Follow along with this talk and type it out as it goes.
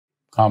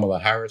Kamala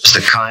Harris. The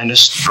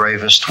kindest,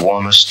 bravest,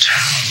 warmest,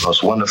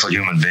 most wonderful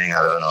human being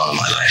I've ever known in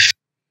my life.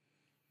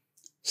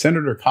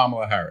 Senator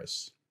Kamala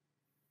Harris,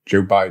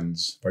 Joe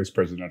Biden's vice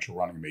presidential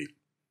running mate,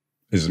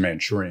 is a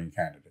Manchurian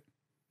candidate.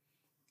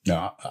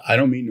 Now, I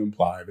don't mean to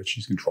imply that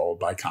she's controlled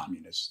by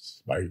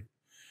communists, by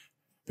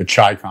the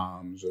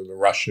Chi-Coms or the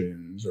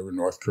Russians or the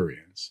North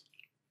Koreans.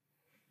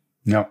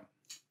 No,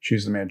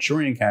 she's the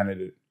Manchurian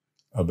candidate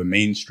of the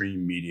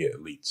mainstream media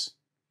elites.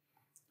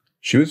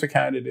 She was a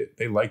candidate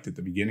they liked at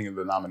the beginning of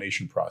the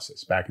nomination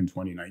process back in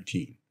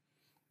 2019.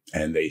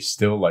 And they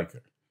still like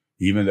her,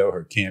 even though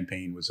her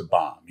campaign was a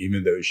bomb,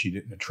 even though she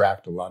didn't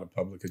attract a lot of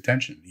public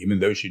attention, even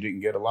though she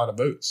didn't get a lot of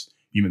votes,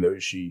 even though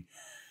she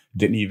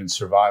didn't even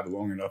survive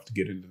long enough to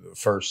get into the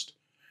first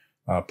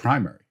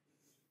primary.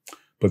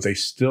 But they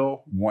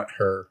still want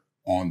her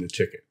on the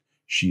ticket.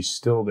 She's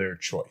still their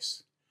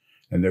choice.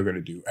 And they're going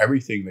to do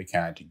everything they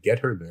can to get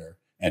her there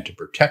and to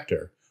protect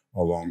her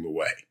along the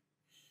way.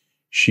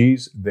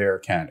 She's their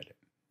candidate.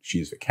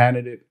 She's a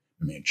candidate,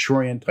 a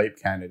Manchurian-type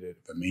candidate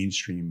of the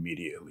mainstream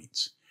media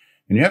elites.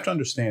 And you have to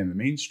understand the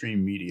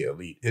mainstream media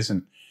elite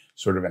isn't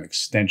sort of an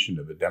extension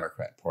of the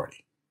Democrat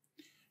Party.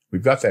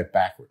 We've got that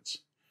backwards.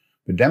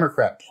 The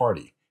Democrat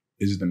Party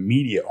is the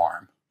media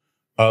arm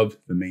of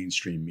the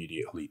mainstream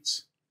media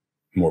elites.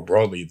 More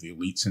broadly, the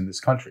elites in this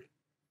country.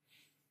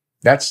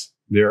 That's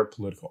their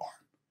political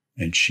arm.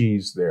 And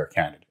she's their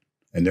candidate.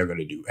 And they're going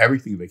to do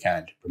everything they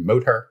can to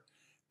promote her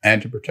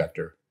and to protect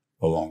her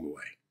along the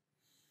way.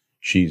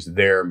 She's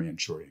their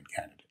Manchurian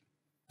candidate.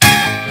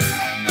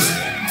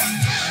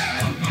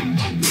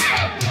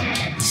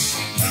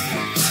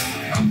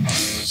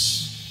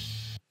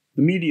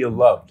 The media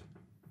loved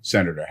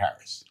Senator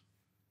Harris.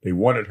 They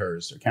wanted her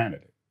as their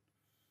candidate.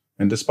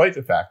 And despite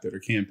the fact that her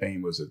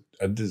campaign was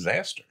a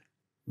disaster,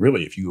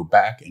 really, if you go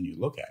back and you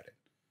look at it,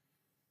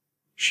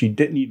 she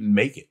didn't even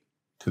make it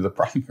to the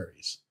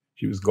primaries.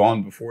 She was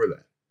gone before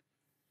that.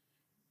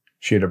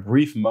 She had a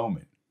brief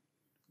moment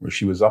where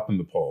she was up in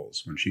the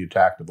polls when she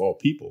attacked, of all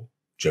people,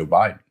 Joe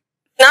Biden.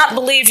 Not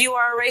believe you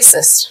are a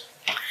racist.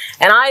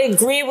 And I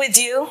agree with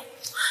you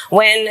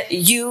when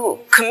you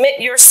commit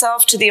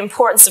yourself to the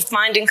importance of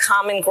finding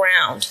common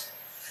ground.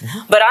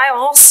 Mm-hmm. But I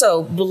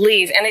also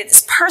believe, and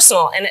it's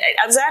personal, and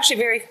I was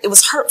actually it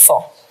was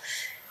hurtful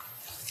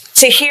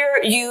to hear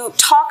you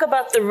talk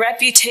about the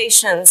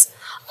reputations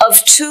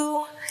of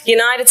two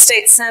United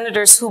States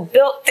senators who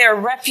built their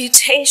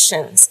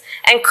reputations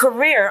and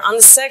career on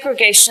the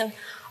segregation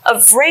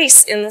of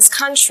race in this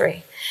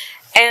country.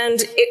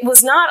 And it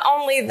was not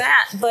only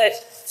that, but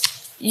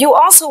you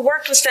also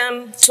worked with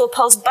them to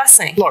oppose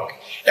busing. Look,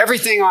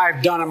 everything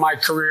I've done in my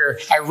career,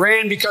 I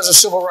ran because of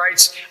civil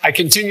rights. I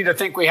continue to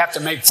think we have to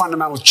make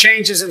fundamental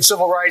changes in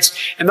civil rights.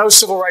 And those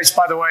civil rights,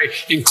 by the way,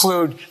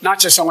 include not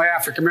just only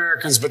African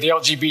Americans, but the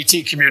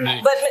LGBT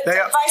community. But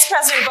Vice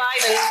President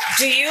Biden,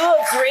 do you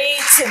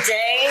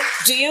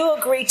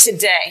agree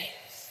today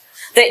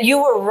that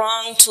you were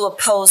wrong to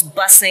oppose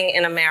busing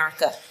in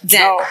America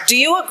then? No, do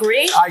you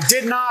agree? I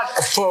did not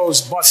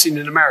oppose busing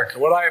in America.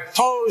 What I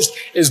opposed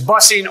is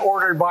busing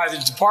ordered by the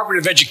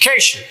Department of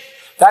Education.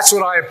 That's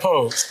what I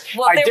opposed.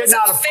 Well, there was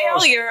a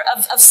failure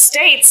of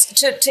states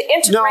to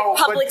integrate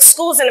public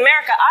schools in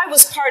America. I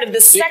was part of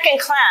the second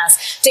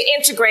class to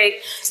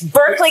integrate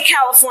Berkeley,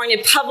 California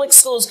public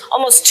schools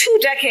almost 2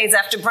 decades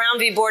after Brown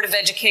v. Board of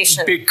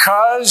Education.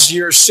 Because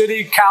your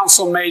city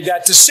council made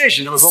that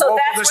decision. It was a local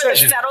decision. So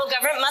that's where the federal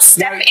government must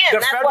step in.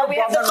 That's why we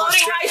have the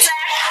Voting Rights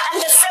Act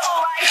and the Civil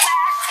Rights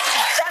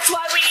Act. That's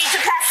why we need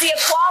to pass the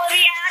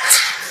Equality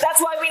Act. That's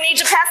why we need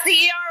to pass the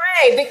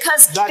ERA,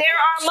 because there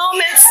are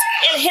moments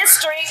in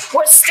history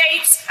where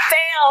states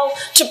fail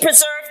to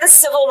preserve the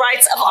civil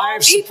rights of all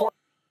people.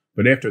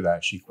 But after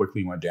that, she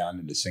quickly went down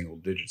into single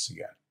digits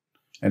again.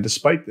 And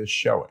despite this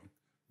showing,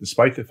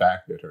 despite the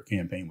fact that her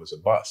campaign was a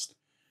bust,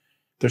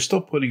 they're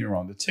still putting her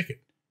on the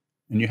ticket.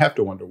 And you have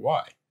to wonder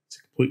why. It's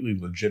a completely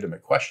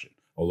legitimate question,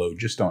 although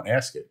just don't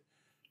ask it,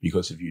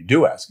 because if you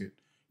do ask it,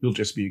 you'll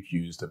just be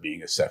accused of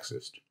being a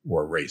sexist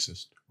or a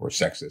racist or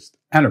sexist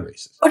and a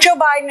racist. Well, Joe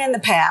Biden in the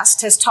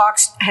past has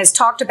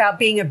talked about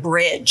being a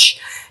bridge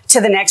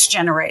to the next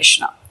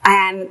generation.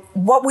 And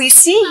what we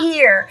see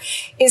here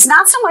is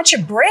not so much a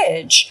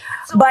bridge,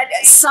 but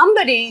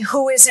somebody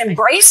who is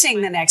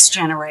embracing the next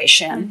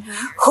generation,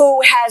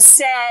 who has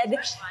said,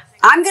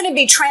 I'm going to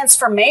be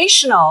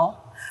transformational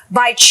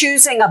by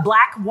choosing a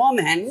Black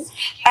woman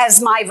as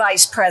my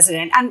vice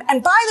president. And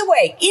by the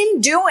way,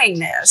 in doing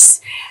this,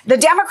 the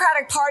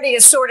Democratic Party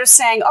is sort of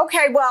saying,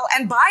 okay, well,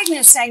 and Biden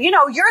is saying, you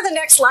know, you're the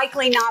next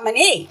likely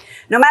nominee,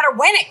 no matter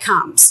when it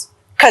comes,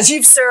 because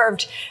you've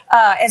served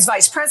as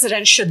vice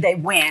president should they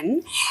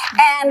win.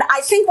 And I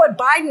think what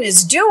Biden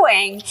is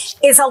doing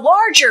is a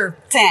larger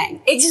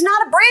thing. It's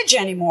not a bridge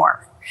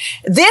anymore.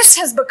 This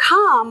has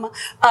become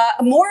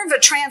more of a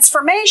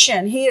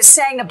transformation. He is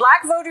saying to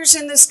Black voters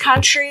in this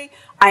country,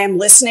 I am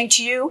listening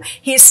to you.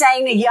 He is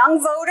saying to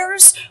young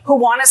voters who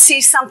want to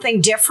see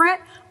something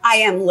different, I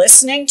am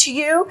listening to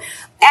you.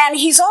 And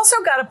he's also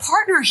got a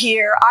partner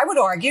here. I would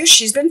argue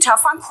she's been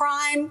tough on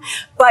crime,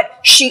 but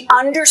she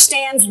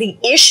understands the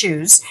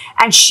issues,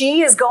 and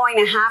she is going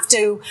to have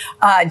to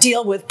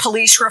deal with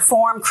police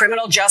reform,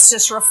 criminal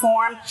justice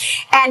reform.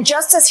 And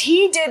just as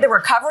he did the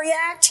Recovery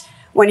Act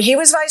when he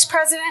was vice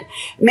president,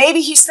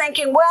 maybe he's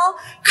thinking, well,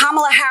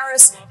 Kamala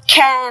Harris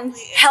can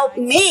help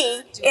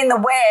me in the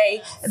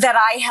way that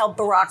I helped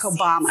Barack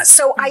Obama.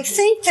 So I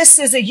think this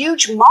is a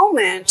huge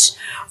moment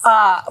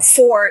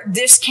for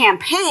this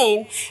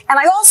campaign. And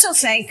I also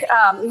think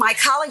my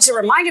colleagues have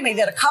reminded me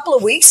that a couple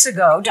of weeks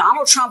ago,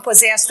 Donald Trump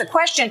was asked the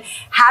question,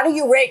 how do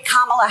you rate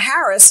Kamala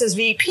Harris as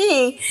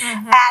VP?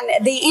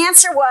 And the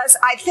answer was,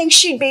 I think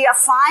she'd be a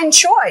fine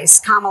choice,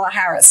 Kamala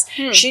Harris.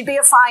 She'd be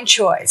a fine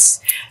choice.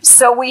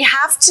 So we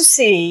have to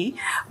see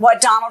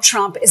what Donald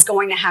Trump is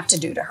going to have to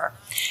do to her.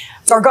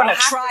 Or going to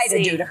try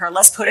to do to her.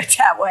 Let's put it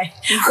that way.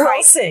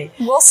 We'll see.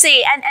 We'll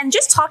see. And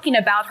just talking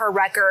about her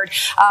record,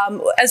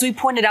 as we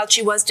pointed out,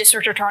 she was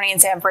district attorney in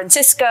San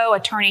Francisco,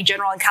 attorney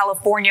general in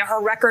California. Her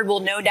record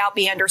will no doubt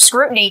be under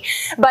scrutiny.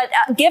 But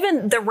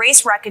given the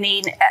race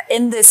reckoning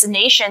in this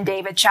nation,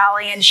 David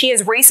Chalian, she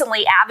has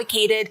recently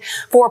advocated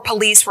for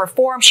police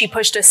reform. She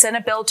pushed a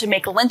Senate bill to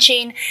make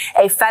lynching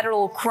a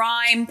federal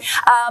crime.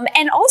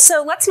 And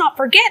also, let's not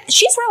forget,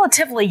 she's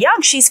relatively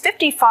young. She's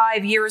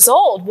 55 years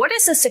old. What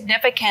is the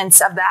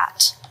significance of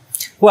that?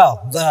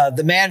 Well,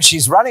 the man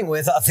she's running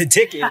with on the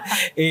ticket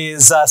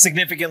is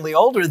significantly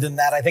older than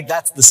that. I think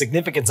that's the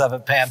significance of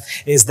it, Pam,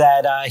 is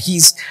that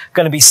he's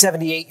going to be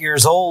 78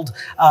 years old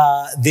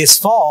this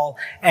fall.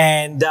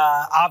 And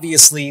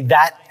obviously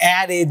that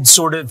added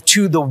sort of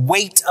to the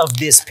weight of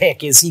this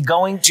pick. Is he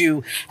going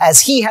to,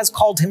 as he has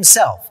called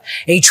himself,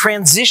 a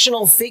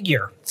transitional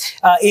figure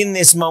in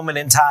this moment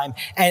in time?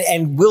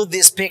 And will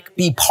this pick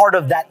be part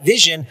of that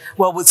vision?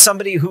 Well, with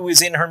somebody who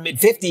is in her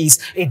mid-50s,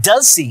 it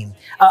does seem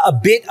a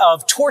bit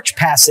of torch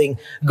passing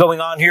going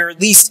on here,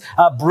 at least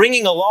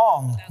bringing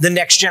along the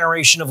next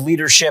generation of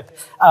leadership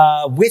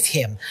with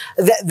him.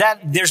 That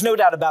there's no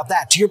doubt about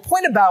that. To your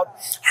point about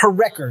her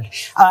record,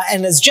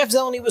 and as Jeff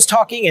Zeleny was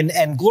talking,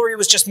 and Gloria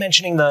was just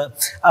mentioning the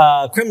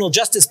criminal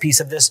justice piece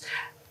of this,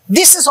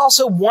 this is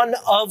also one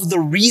of the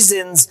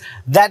reasons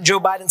that Joe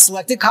Biden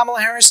selected Kamala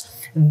Harris.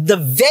 The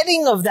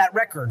vetting of that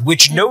record,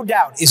 which no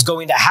doubt is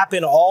going to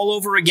happen all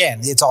over again.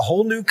 It's a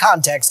whole new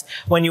context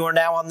when you are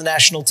now on the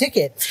national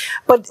ticket.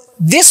 But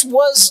this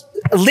was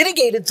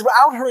litigated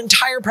throughout her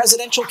entire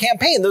presidential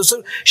campaign.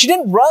 So she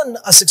didn't run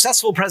a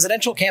successful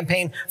presidential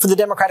campaign for the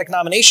Democratic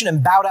nomination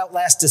and bowed out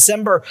last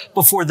December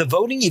before the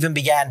voting even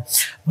began.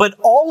 But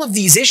all of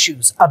these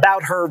issues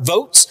about her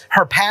votes,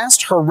 her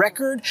past, her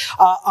record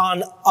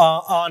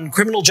on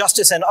criminal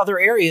justice and other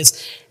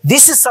areas,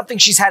 this is something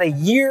she's had a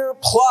year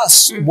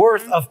plus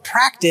worth of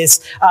practice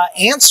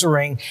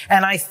answering.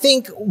 And I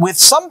think with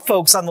some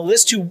folks on the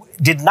list who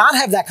did not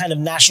have that kind of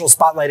national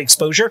spotlight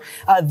exposure,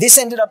 this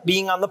ended up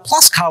being on the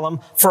plus column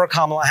for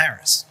Kamala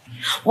Harris.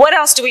 What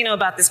else do we know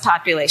about this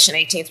population,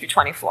 18 through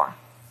 24?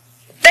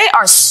 They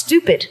are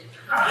stupid.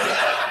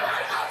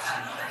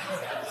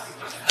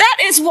 That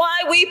is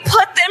why we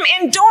put them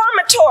in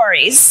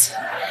dormitories,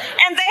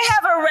 and they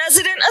have a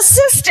resident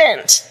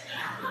assistant.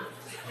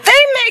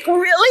 They make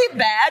really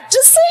bad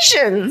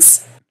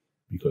decisions.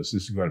 Because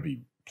this is going to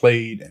be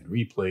played and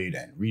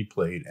replayed and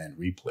replayed and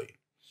replayed.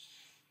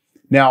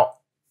 Now,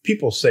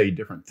 people say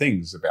different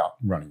things about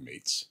running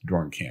mates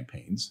during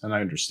campaigns, and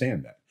I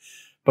understand that.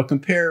 But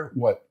compare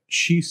what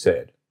she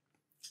said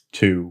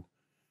to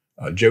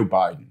Joe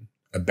Biden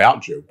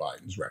about Joe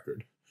Biden's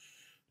record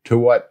to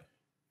what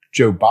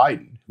Joe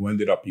Biden, who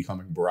ended up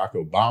becoming Barack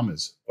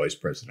Obama's vice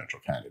presidential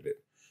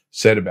candidate,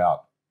 said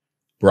about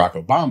Barack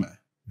Obama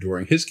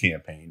during his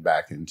campaign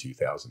back in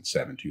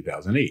 2007,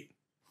 2008.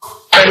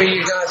 I mean,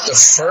 you got the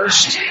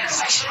first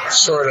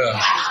sort of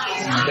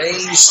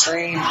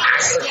mainstream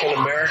African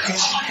American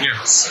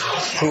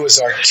who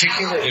is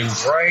articulate and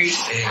bright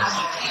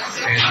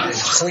and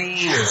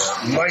clean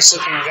and a nice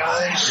looking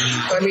guy.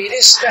 I mean,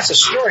 that's a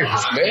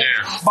storybook, man.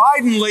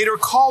 Biden later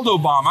called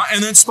Obama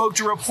and then spoke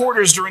to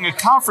reporters during a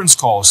conference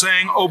call,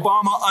 saying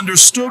Obama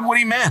understood what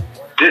he meant.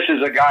 This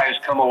is a guy who's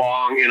come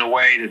along in a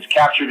way that's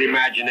captured the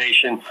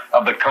imagination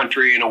of the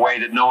country in a way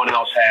that no one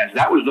else has.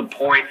 That was the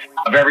point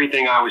of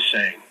everything I was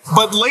saying.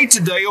 But late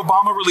today,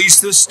 Obama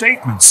released this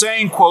statement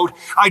saying, quote,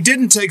 "I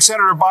didn't take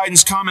Senator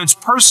Biden's comments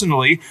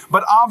personally,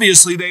 but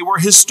obviously they were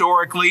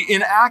historically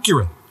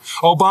inaccurate."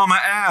 Obama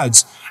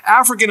adds,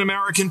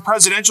 African-American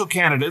presidential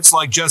candidates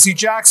like Jesse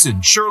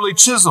Jackson, Shirley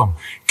Chisholm,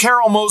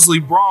 Carol Moseley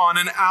Braun,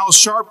 and Al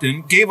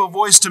Sharpton gave a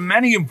voice to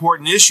many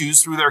important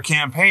issues through their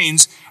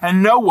campaigns,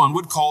 and no one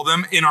would call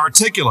them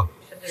inarticulate.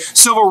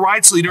 Civil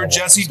rights leader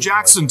Jesse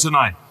Jackson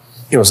tonight.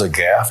 It was a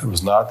gaffe. It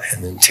was not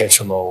an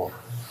intentional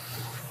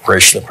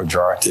racial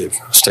pejorative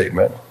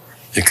statement.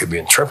 It could be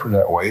interpreted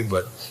that way,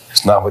 but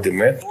It's not what they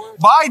meant.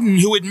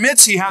 Biden, who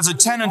admits he has a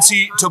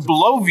tendency to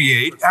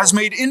bloviate, has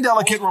made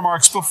indelicate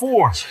remarks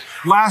before.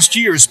 Last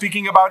year,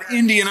 speaking about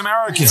Indian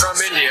Americans. From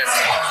India,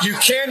 you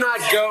cannot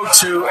go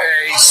to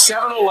a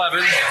 7-Eleven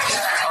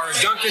or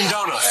a Dunkin'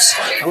 Donuts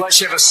unless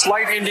you have a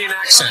slight Indian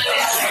accent.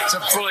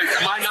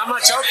 I'm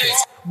not joking.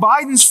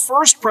 Biden's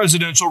first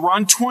presidential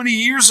run 20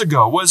 years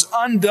ago was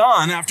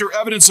undone after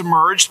evidence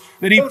emerged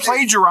that he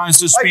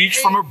plagiarized a speech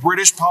from a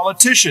British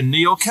politician,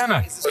 Neil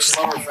Kinnock.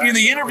 In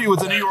the interview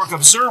with the New York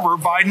Observer,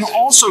 Biden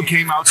also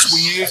came out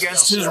swinging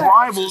against his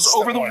rivals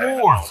over the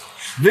war.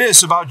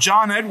 This about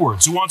John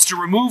Edwards, who wants to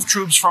remove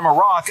troops from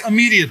Iraq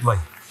immediately.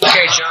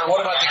 Okay, John,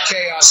 what about the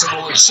chaos that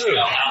will ensue?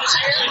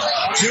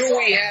 Do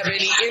we have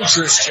any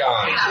interest,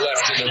 John,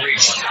 left in the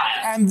region?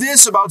 And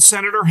this about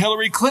Senator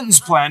Hillary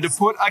Clinton's plan to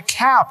put a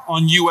cap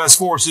on U.S.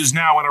 forces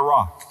now in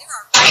Iraq.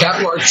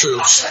 Cap our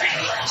troops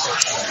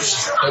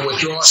and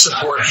withdraw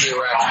support from the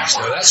Iraqis.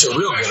 Now, that's a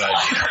real good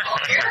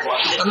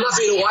idea. I'm not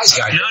being a wise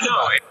guy.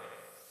 No.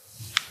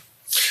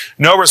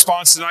 No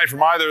response tonight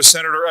from either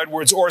Senator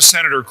Edwards or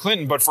Senator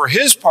Clinton, but for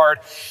his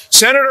part,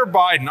 Senator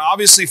Biden,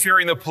 obviously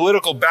fearing the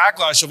political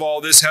backlash of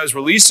all this, has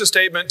released a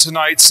statement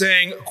tonight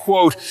saying,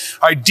 quote,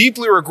 "I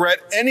deeply regret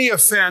any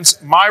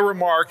offense my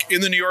remark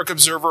in the New York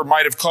Observer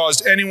might have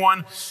caused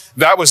anyone.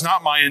 That was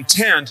not my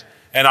intent,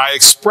 and I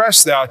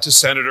expressed that to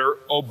Senator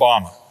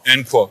Obama,"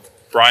 end quote.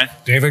 Brian?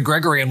 David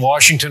Gregory in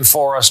Washington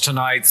for us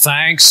tonight.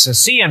 Thanks.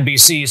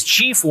 CNBC's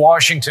chief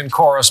Washington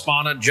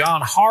correspondent,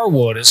 John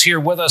Harwood, is here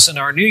with us in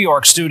our New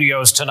York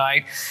studios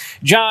tonight.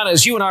 John,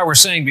 as you and I were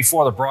saying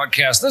before the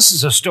broadcast, this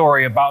is a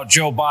story about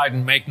Joe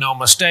Biden, make no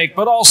mistake,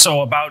 but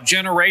also about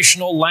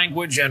generational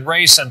language and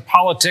race and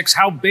politics.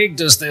 How big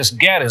does this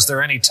get? Is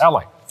there any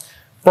telling?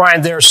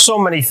 Brian, there are so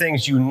many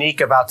things unique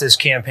about this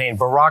campaign.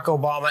 Barack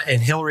Obama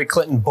and Hillary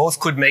Clinton both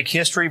could make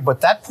history,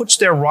 but that puts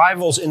their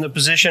rivals in the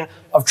position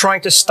of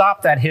trying to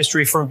stop that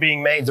history from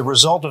being made. The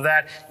result of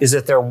that is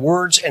that their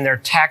words and their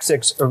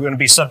tactics are going to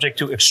be subject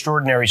to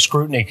extraordinary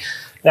scrutiny.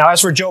 Now,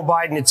 as for Joe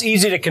Biden, it's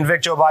easy to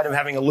convict Joe Biden of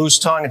having a loose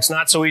tongue. It's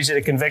not so easy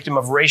to convict him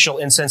of racial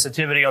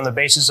insensitivity on the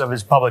basis of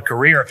his public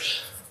career.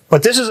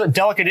 But this is a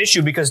delicate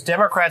issue because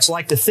Democrats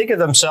like to think of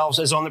themselves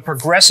as on the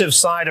progressive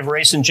side of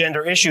race and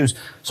gender issues.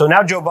 So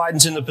now Joe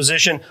Biden's in the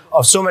position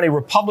of so many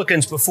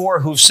Republicans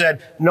before who've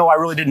said, no, I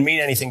really didn't mean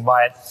anything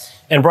by it.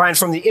 And Brian,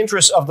 from the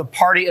interests of the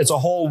party as a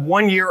whole,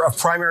 1 year of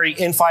primary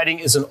infighting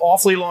is an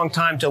awfully long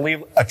time to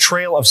leave a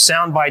trail of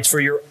sound bites for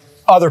your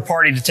other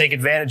party to take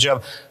advantage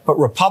of. But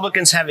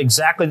Republicans have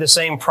exactly the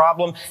same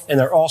problem, and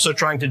they're also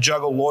trying to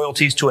juggle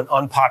loyalties to an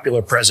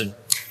unpopular president.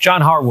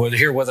 John Harwood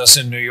here with us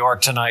in New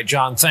York tonight.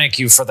 John, thank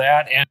you for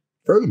that. And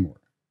furthermore,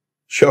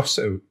 she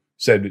also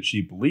said that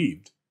she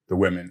believed the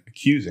women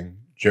accusing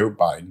Joe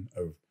Biden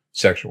of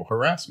sexual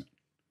harassment.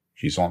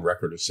 She's on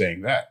record as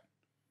saying that.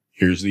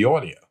 Here's the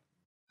audio.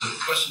 The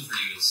question for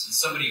you is, as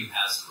somebody who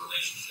has a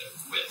relationship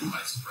with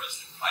Vice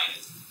President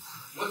Biden,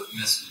 what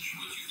message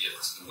would you give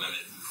to the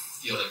women who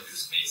feel like their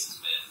space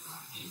has been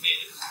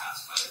invaded in the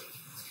past by the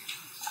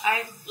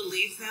I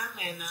believe them,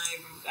 and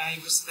I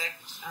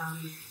respect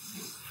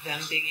them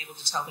being able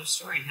to tell their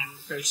story and having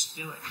the courage to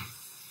do it.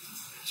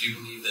 Do you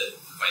believe that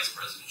the Vice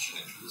President should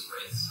enter this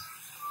race?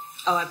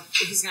 Oh,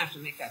 he's going to have to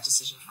make that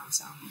decision for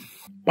himself.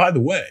 By the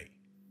way,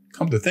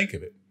 come to think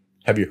of it,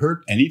 have you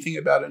heard anything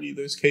about any of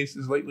those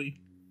cases lately?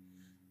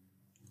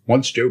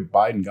 Once Joe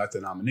Biden got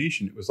the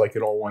nomination, it was like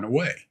it all went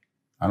away.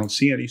 I don't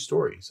see any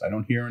stories. I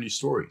don't hear any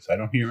stories. I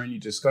don't hear any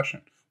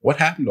discussion. What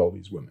happened to all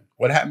these women?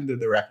 What happened to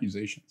their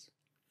accusations?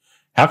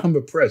 How come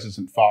the press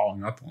isn't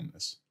following up on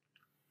this?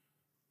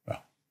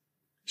 Well,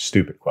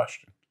 stupid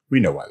question. We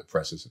know why the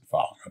press isn't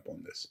following up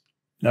on this.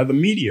 Now, the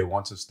media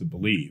wants us to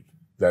believe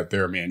that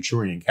their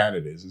Manchurian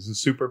candidate is a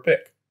super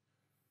pick,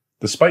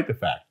 despite the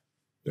fact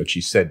that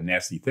she said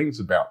nasty things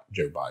about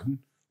Joe Biden,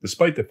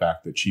 despite the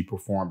fact that she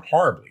performed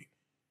horribly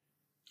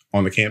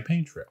on the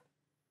campaign trail.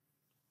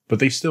 But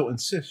they still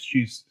insist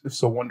she's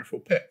just a wonderful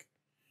pick.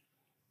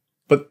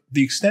 But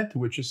the extent to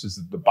which this is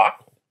a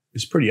debacle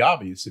is pretty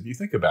obvious if you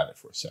think about it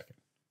for a second.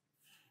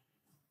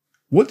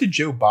 What did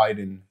Joe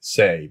Biden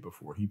say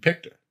before he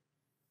picked her?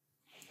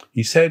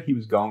 He said he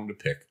was going to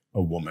pick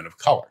a woman of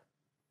color,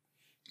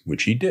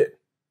 which he did,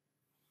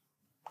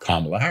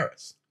 Kamala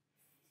Harris.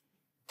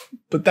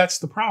 But that's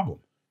the problem.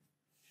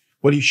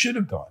 What he should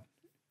have done,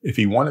 if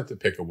he wanted to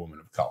pick a woman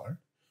of color,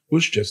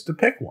 was just to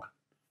pick one.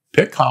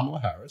 Pick Kamala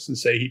Harris and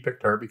say he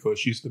picked her because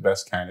she's the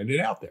best candidate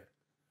out there.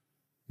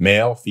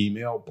 Male,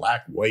 female,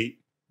 black, white,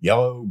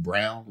 yellow,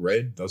 brown,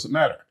 red, doesn't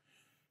matter.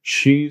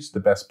 She's the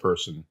best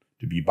person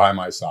to be by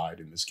my side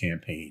in this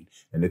campaign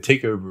and to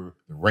take over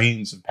the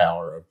reins of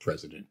power of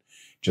president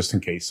just in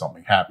case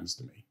something happens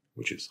to me,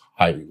 which is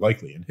highly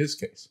likely in his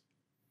case.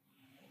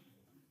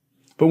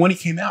 But when he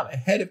came out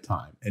ahead of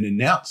time and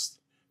announced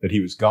that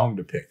he was going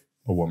to pick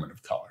a woman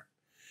of color,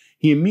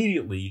 he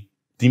immediately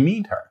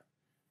demeaned her.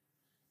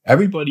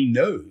 Everybody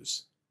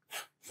knows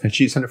that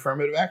she's an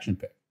affirmative action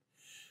pick.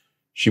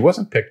 She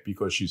wasn't picked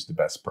because she's the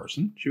best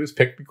person. She was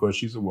picked because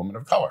she's a woman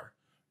of color.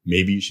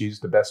 Maybe she's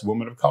the best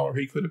woman of color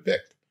he could have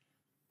picked.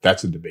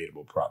 That's a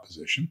debatable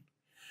proposition.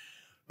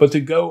 But to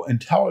go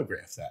and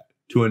telegraph that,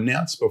 to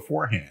announce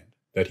beforehand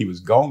that he was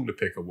going to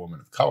pick a woman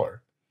of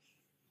color,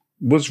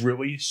 was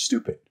really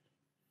stupid.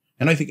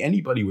 And I think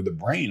anybody with a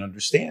brain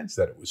understands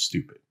that it was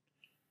stupid.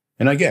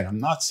 And again, I'm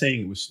not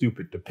saying it was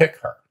stupid to pick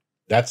her.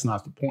 That's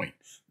not the point.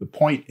 The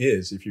point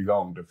is, if you're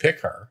going to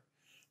pick her,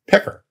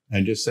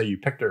 and just say you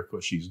picked her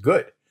because she's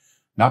good,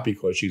 not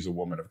because she's a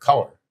woman of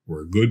color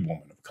or a good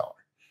woman of color.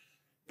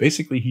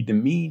 Basically, he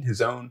demeaned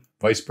his own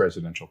vice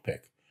presidential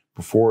pick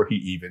before he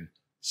even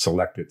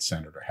selected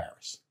Senator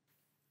Harris.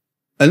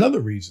 Another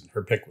reason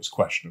her pick was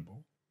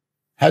questionable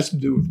has to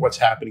do with what's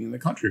happening in the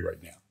country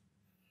right now.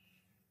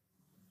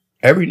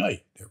 Every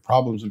night, there are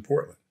problems in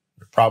Portland,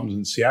 there are problems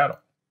in Seattle,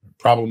 there are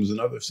problems in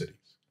other cities.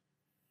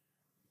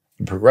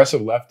 The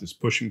progressive left is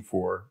pushing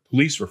for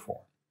police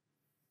reform,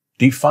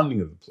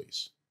 defunding of the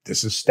police,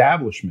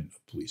 disestablishment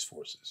of police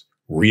forces,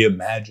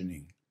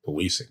 reimagining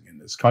policing in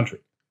this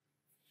country.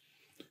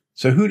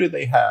 So who do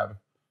they have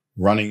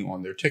running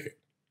on their ticket?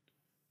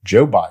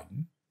 Joe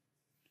Biden,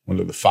 one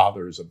of the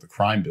fathers of the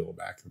crime bill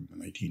back in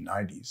the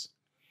 1990s,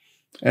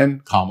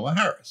 and Kamala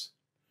Harris,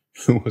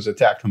 who was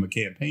attacked on the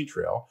campaign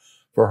trail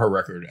for her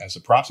record as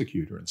a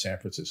prosecutor in San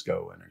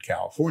Francisco and in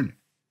California.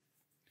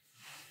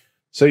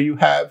 So you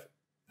have,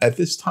 at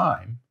this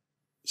time,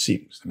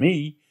 seems to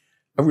me,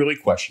 a really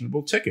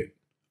questionable ticket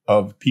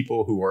of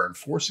people who are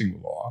enforcing the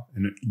law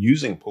and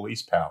using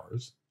police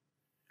powers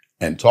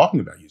and talking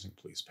about using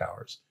police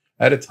powers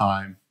at a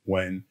time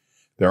when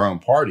their own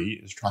party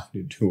is trying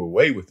to do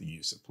away with the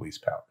use of police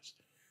powers.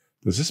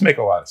 Does this make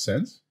a lot of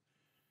sense?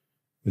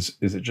 Is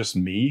it just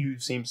me who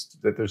seems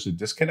that there's a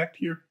disconnect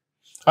here?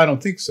 I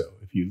don't think so.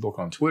 If you look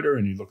on Twitter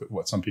and you look at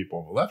what some people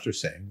on the left are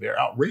saying, they're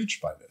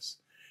outraged by this.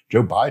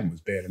 Joe Biden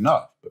was bad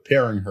enough, but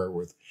pairing her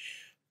with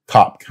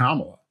cop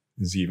Kamala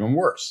is even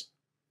worse.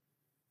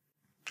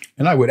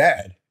 And I would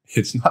add,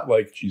 it's not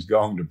like she's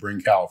going to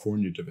bring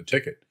California to the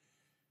ticket.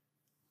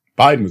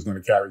 Biden was going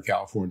to carry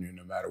California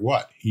no matter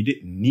what. He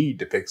didn't need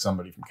to pick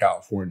somebody from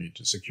California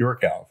to secure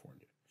California.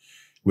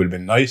 It would have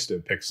been nice to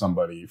pick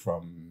somebody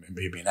from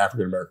maybe an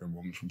African-American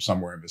woman from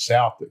somewhere in the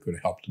South that could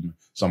have helped him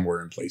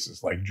somewhere in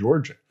places like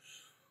Georgia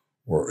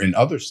or in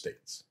other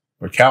states.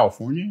 But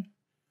California,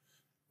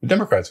 the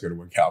Democrats are going to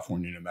win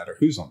California no matter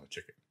who's on the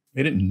ticket.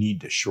 They didn't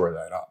need to shore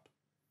that up.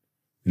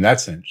 In that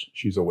sense,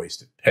 she's a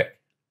wasted pick.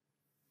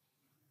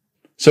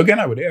 So again,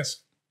 I would ask,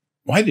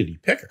 why did he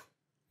pick her?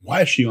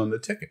 Why is she on the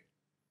ticket?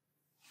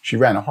 She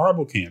ran a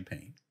horrible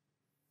campaign.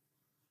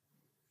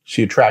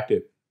 She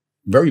attracted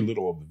very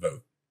little of the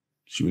vote.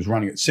 She was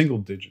running at single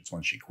digits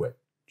when she quit.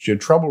 She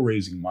had trouble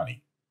raising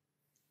money.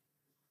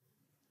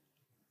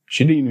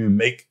 She didn't even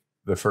make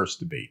the first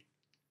debate.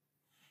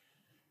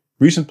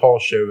 Recent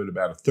polls show that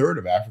about a third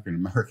of African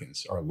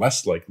Americans are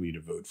less likely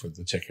to vote for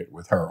the ticket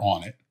with her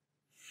on it.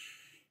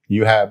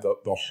 You have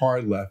the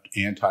hard left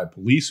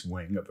anti-police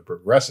wing of the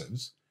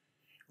progressives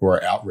who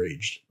are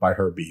outraged by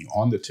her being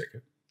on the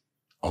ticket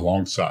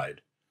alongside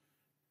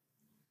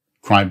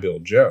Crime Bill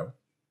Joe.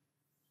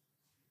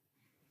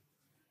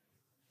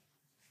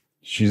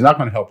 She's not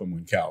going to him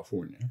win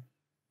California.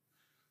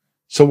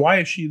 So why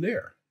is she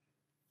there?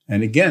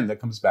 And again,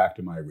 that comes back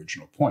to my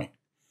original point.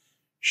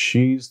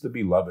 She's the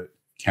beloved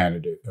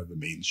candidate of the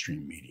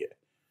mainstream media.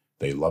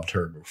 They loved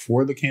her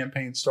before the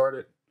campaign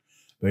started.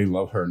 They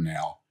love her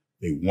now.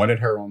 They wanted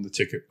her on the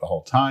ticket the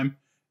whole time,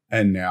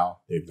 and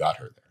now they've got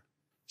her there.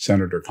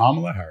 Senator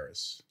Kamala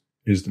Harris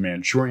is the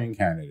Manchurian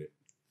candidate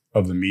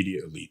of the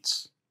media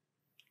elites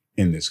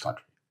in this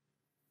country.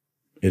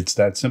 It's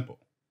that simple.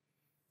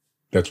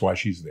 That's why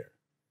she's there.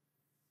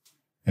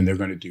 And they're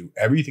going to do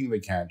everything they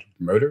can to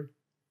promote her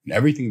and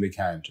everything they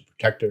can to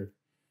protect her.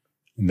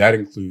 And that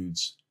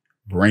includes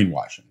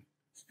brainwashing.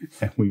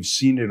 And we've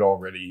seen it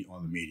already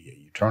on the media.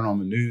 You turn on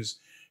the news,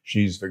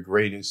 she's the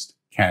greatest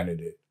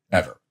candidate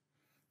ever.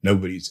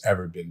 Nobody's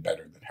ever been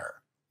better than her.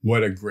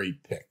 What a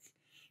great pick.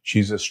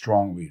 She's a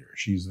strong leader.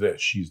 She's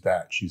this, she's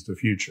that, she's the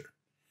future.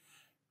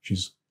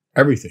 She's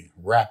everything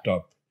wrapped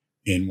up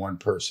in one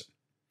person.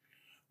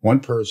 One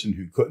person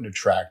who couldn't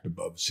attract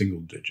above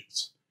single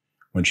digits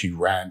when she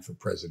ran for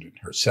president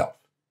herself.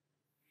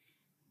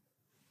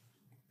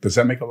 Does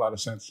that make a lot of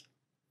sense?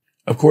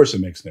 Of course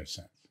it makes no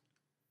sense.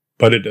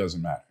 But it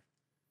doesn't matter,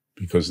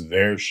 because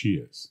there she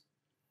is.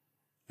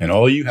 And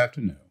all you have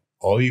to know,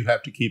 all you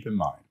have to keep in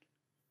mind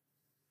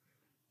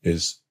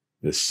is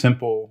this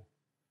simple,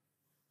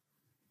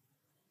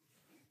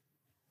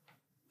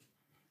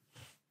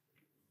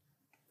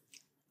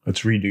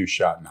 let's redo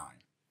shot 9.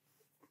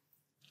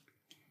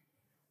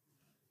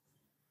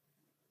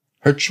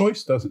 Her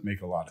choice doesn't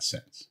make a lot of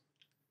sense,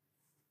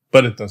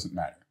 but it doesn't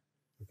matter.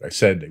 Like I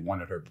said, they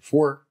wanted her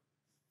before,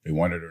 they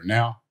wanted her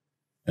now,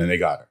 and they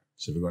got her.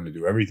 So they're going to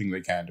do everything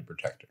they can to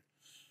protect her.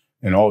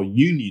 And all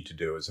you need to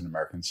do as an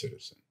American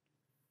citizen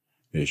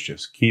is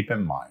just keep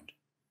in mind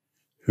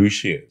who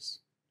she is,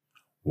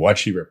 what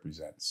she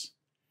represents,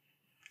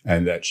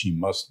 and that she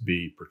must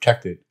be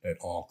protected at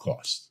all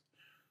costs.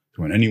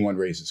 So when anyone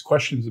raises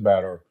questions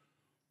about her,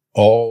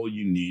 all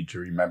you need to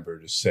remember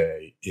to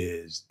say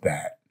is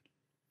that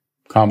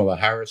Kamala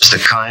Harris. The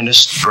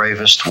kindest,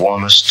 bravest,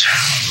 warmest,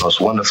 most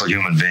wonderful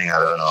human being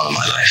I've ever known in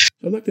my life.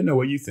 I'd like to know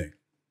what you think.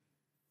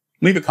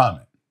 Leave a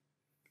comment.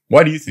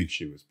 Why do you think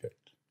she was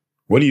picked?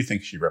 What do you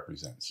think she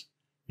represents?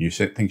 You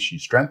think she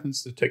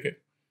strengthens the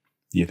ticket?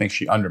 Do you think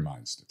she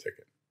undermines the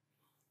ticket?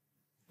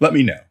 Let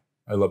me know.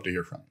 I'd love to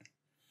hear from you.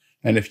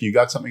 And if you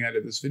got something out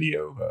of this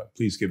video,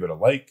 please give it a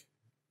like,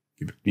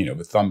 give it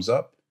a thumbs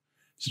up,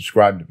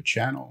 subscribe to the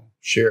channel,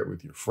 share it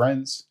with your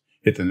friends,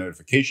 hit the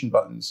notification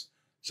buttons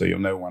so you'll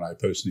know when I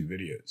post new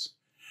videos.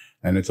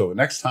 And until the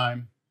next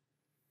time,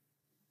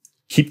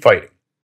 keep fighting.